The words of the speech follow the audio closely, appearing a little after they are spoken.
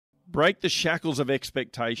Break the shackles of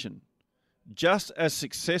expectation. Just as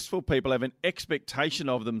successful people have an expectation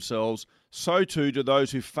of themselves, so too do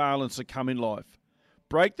those who fail and succumb in life.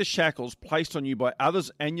 Break the shackles placed on you by others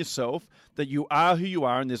and yourself that you are who you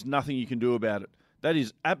are and there's nothing you can do about it. That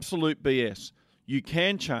is absolute BS. You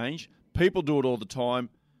can change. People do it all the time.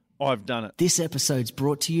 I've done it. This episode's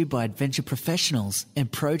brought to you by Adventure Professionals and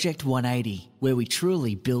Project 180, where we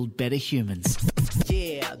truly build better humans.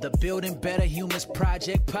 Yeah, the Building Better Humans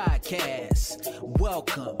Project podcast.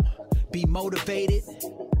 Welcome. Be motivated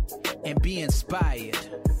and be inspired.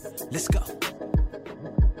 Let's go.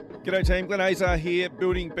 G'day team, Glenn Azar here,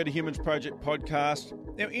 Building Better Humans Project podcast.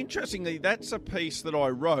 Now, interestingly, that's a piece that I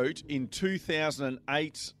wrote in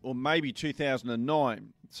 2008 or maybe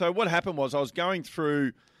 2009. So what happened was I was going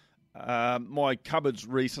through my cupboards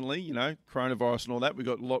recently, coronavirus and all that. We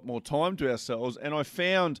got a lot more time to ourselves, and I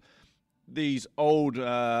found these old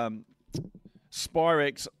Spirax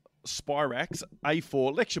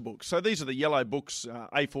A4 lecture books. So these are the yellow books,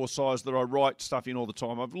 A4 size, that I write stuff in all the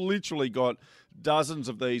time. I've literally got dozens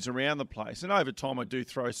of these around the place, and over time I do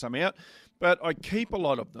throw some out, but I keep a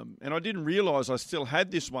lot of them, and I didn't realise I still had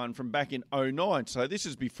this one from back in 2009. So this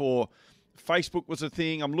is before Facebook was a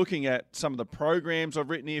thing. I'm looking at some of the programs I've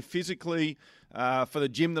written here physically for the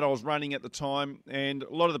gym that I was running at the time, and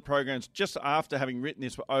a lot of the programs just after having written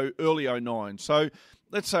this were early 2009. So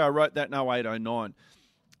let's say I wrote that in 2008, 2009.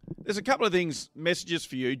 There's a couple of messages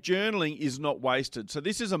for you. Journaling is not wasted. So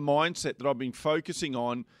this is a mindset that I've been focusing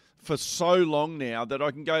on for so long now that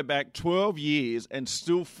I can go back 12 years and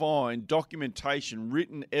still find documentation,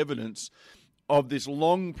 written evidence of this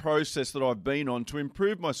long process that I've been on to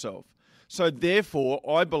improve myself. So therefore,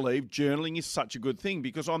 I believe journaling is such a good thing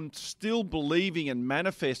because I'm still believing and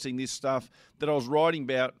manifesting this stuff that I was writing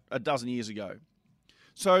about a dozen years ago.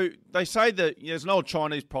 So they say that there's an old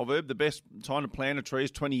Chinese proverb, the best time to plant a tree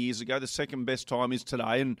is 20 years ago, the second best time is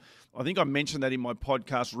today. And I think I mentioned that in my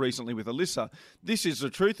podcast recently with Alyssa. This is the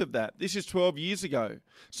truth of that. This is 12 years ago.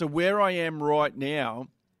 So where I am right now,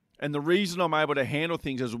 and the reason I'm able to handle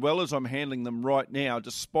things as well as I'm handling them right now,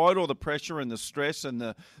 despite all the pressure and the stress and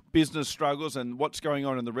the business struggles and what's going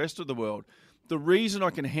on in the rest of the world, the reason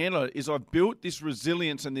I can handle it is I've built this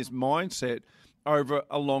resilience and this mindset over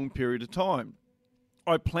a long period of time.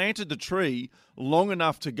 I planted the tree long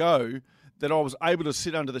enough to go that I was able to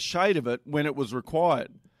sit under the shade of it when it was required.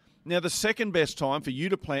 Now, the second best time for you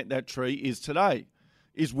to plant that tree is today,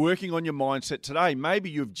 is working on your mindset today. Maybe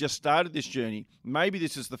you've just started this journey. Maybe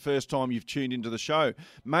this is the first time you've tuned into the show.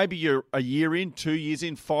 Maybe you're a year in, 2 years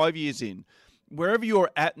in, 5 years in. Wherever you're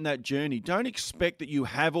at in that journey, don't expect that you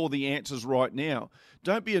have all the answers right now.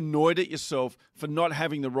 Don't be annoyed at yourself for not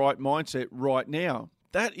having the right mindset right now.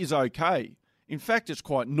 That is okay. In fact, it's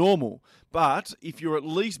quite normal. But if you're at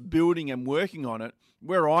least building and working on it,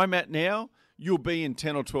 where I'm at now, you'll be in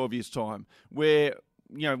 10 or 12 years' time. Where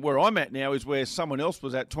I'm at now is where someone else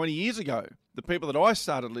was at 20 years ago. The people that I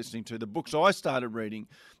started listening to, the books I started reading,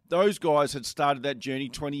 those guys had started that journey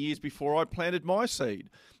 20 years before I planted my seed.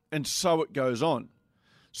 And so it goes on.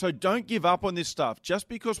 So don't give up on this stuff. Just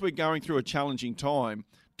because we're going through a challenging time,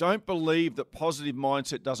 don't believe that positive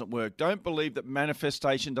mindset doesn't work. Don't believe that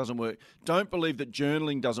manifestation doesn't work. Don't believe that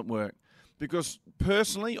journaling doesn't work. Because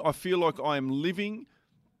personally, I feel like I am living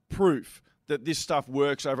proof that this stuff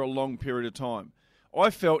works over a long period of time. I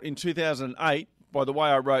felt in 2008, by the way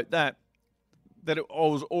I wrote that I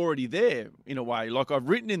was already there in a way. Like I've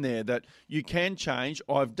written in there that you can change,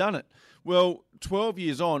 I've done it. Well, 12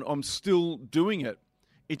 years on, I'm still doing it.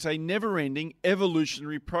 It's a never-ending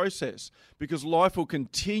evolutionary process because life will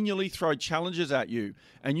continually throw challenges at you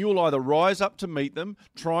and you'll either rise up to meet them,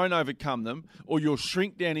 try and overcome them, or you'll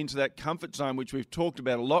shrink down into that comfort zone, which we've talked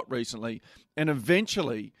about a lot recently, and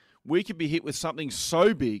eventually we could be hit with something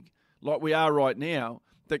so big like we are right now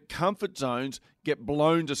that comfort zones get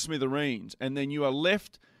blown to smithereens and then you are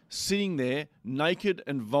left sitting there naked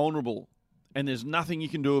and vulnerable and there's nothing you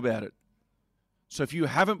can do about it. So if you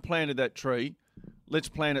haven't planted that tree, let's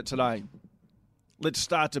plant it today. Let's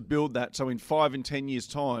start to build that so in 5 and 10 years'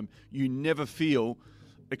 time, you never feel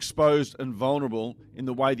exposed and vulnerable in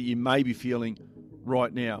the way that you may be feeling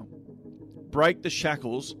right now. Break the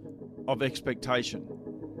shackles of expectation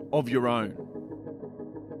of your own.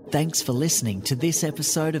 Thanks for listening to this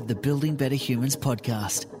episode of the Building Better Humans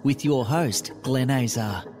podcast with your host, Glenn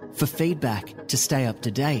Azar. For feedback, to stay up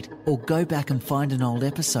to date, or go back and find an old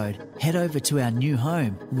episode, head over to our new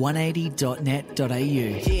home,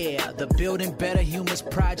 180.net.au. Yeah, the Building Better Humans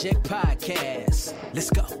Project podcast. Let's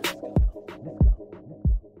go.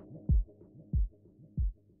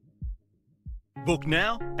 Book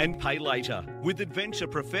now and pay later with Adventure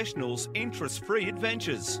Professionals' interest-free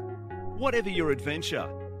adventures. Whatever your adventure,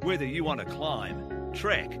 whether you want to climb,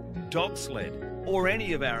 trek, dog sled, or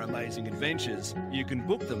any of our amazing adventures, you can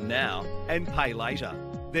book them now and pay later.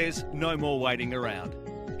 There's no more waiting around.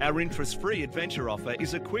 Our interest-free adventure offer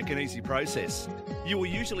is a quick and easy process. You will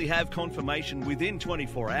usually have confirmation within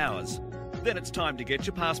 24 hours. Then it's time to get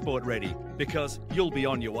your passport ready because you'll be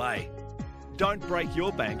on your way. Don't break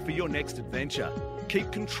your bank for your next adventure.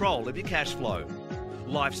 Keep control of your cash flow.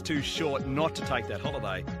 Life's too short not to take that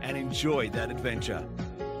holiday and enjoy that adventure.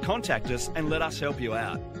 Contact us and let us help you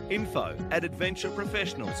out.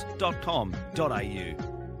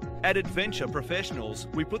 info@adventureprofessionals.com.au. At Adventure Professionals,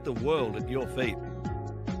 we put the world at your feet.